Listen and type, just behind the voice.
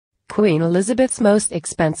Queen Elizabeth's most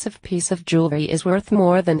expensive piece of jewelry is worth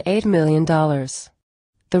more than $8 million.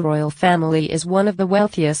 The royal family is one of the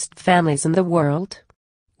wealthiest families in the world.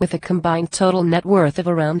 With a combined total net worth of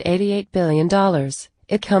around $88 billion,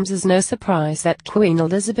 it comes as no surprise that Queen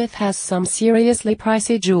Elizabeth has some seriously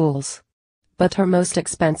pricey jewels. But her most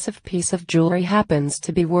expensive piece of jewelry happens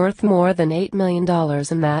to be worth more than $8 million,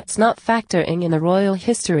 and that's not factoring in the royal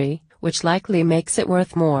history, which likely makes it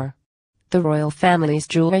worth more. The royal family's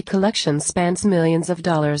jewelry collection spans millions of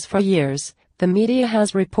dollars for years. The media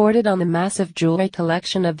has reported on the massive jewelry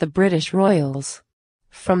collection of the British royals.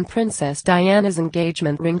 From Princess Diana's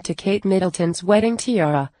engagement ring to Kate Middleton's wedding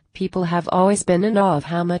tiara, people have always been in awe of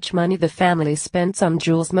how much money the family spends on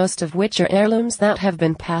jewels, most of which are heirlooms that have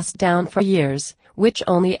been passed down for years, which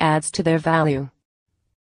only adds to their value.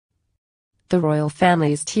 The royal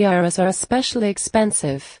family's tiaras are especially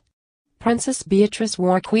expensive. Princess Beatrice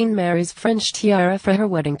wore Queen Mary's French tiara for her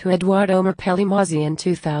wedding to Edoardo Merpelli in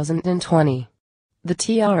 2020. The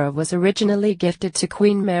tiara was originally gifted to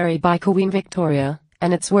Queen Mary by Queen Victoria,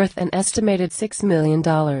 and it's worth an estimated $6 million.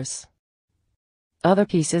 Other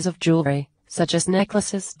pieces of jewelry, such as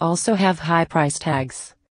necklaces, also have high price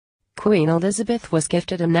tags. Queen Elizabeth was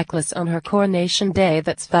gifted a necklace on her coronation day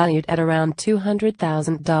that's valued at around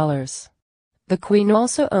 $200,000. The Queen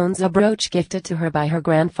also owns a brooch gifted to her by her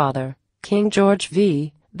grandfather, King George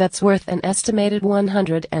V, that's worth an estimated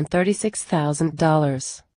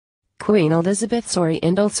 $136,000. Queen Elizabeth's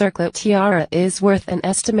Oriental circlet tiara is worth an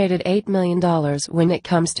estimated $8 million. When it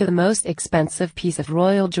comes to the most expensive piece of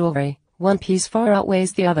royal jewelry, one piece far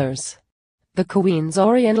outweighs the others. The Queen's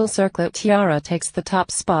Oriental circlet tiara takes the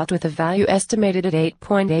top spot with a value estimated at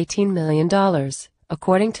 $8.18 million,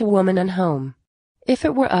 according to Woman & Home. If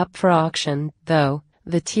it were up for auction, though,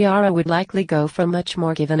 the tiara would likely go for much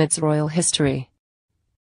more given its royal history.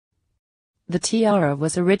 The tiara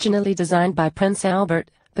was originally designed by Prince Albert,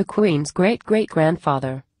 the Queen's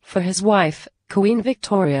great-great-grandfather, for his wife, Queen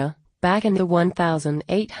Victoria, back in the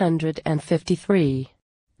 1853.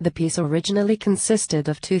 The piece originally consisted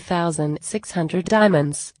of 2,600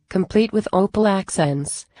 diamonds, complete with opal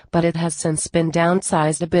accents, but it has since been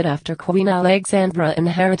downsized a bit after Queen Alexandra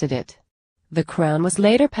inherited it. The crown was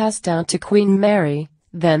later passed down to Queen Mary,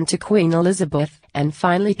 then to Queen Elizabeth, and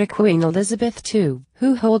finally to Queen Elizabeth II,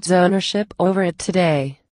 who holds ownership over it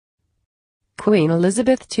today. Queen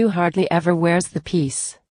Elizabeth II hardly ever wears the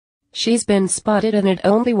piece. She's been spotted in it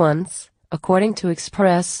only once, according to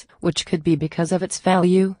Express, which could be because of its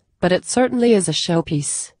value, but it certainly is a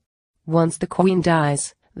showpiece. Once the Queen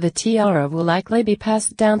dies, the tiara will likely be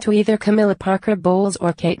passed down to either Camilla Parker Bowles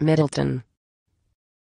or Kate Middleton.